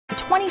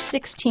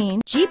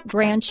2016 Jeep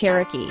Grand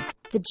Cherokee.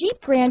 The Jeep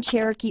Grand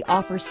Cherokee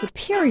offers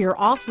superior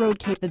off-road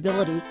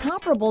capability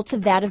comparable to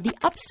that of the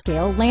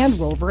upscale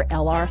Land Rover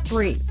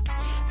LR3.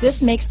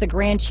 This makes the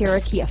Grand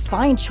Cherokee a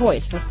fine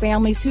choice for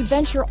families who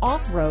venture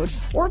off-road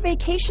or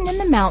vacation in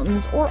the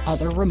mountains or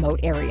other remote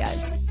areas.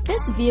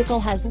 This vehicle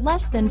has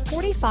less than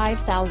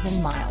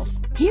 45,000 miles.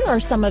 Here are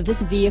some of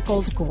this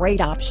vehicle's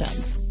great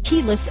options: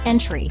 keyless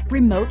entry,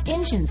 remote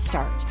engine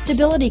start,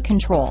 stability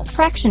control,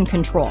 traction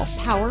control,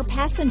 power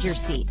passenger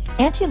seat,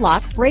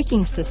 anti-lock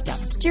braking system,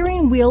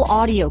 steering wheel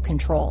audio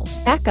controls,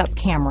 backup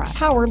camera,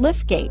 power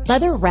liftgate,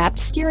 leather-wrapped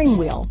steering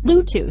wheel,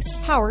 Bluetooth,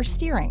 power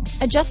steering,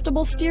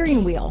 adjustable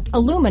steering wheel,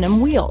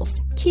 aluminum wheels,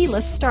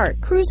 keyless start,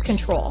 cruise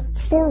control,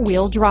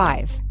 four-wheel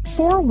drive,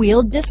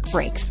 four-wheel disc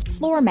brakes,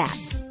 floor mats.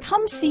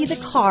 Come see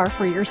the car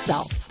for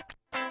yourself.